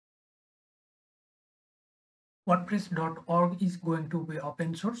WordPress.org is going to be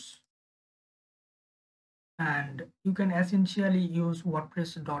open source, and you can essentially use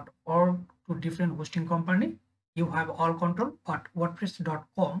WordPress.org to different hosting company. You have all control, but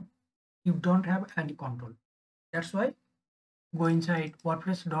WordPress.com, you don't have any control. That's why go inside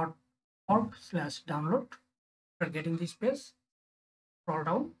WordPress.org/download. After getting this page, scroll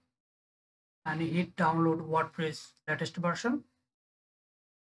down and hit download WordPress latest version.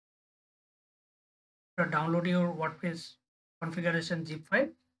 After download your WordPress configuration zip file,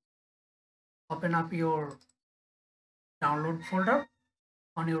 open up your download folder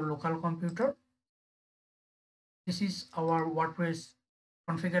on your local computer. This is our WordPress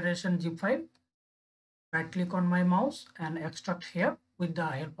configuration zip file. Right click on my mouse and extract here with the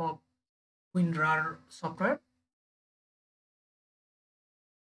help of WinRAR software.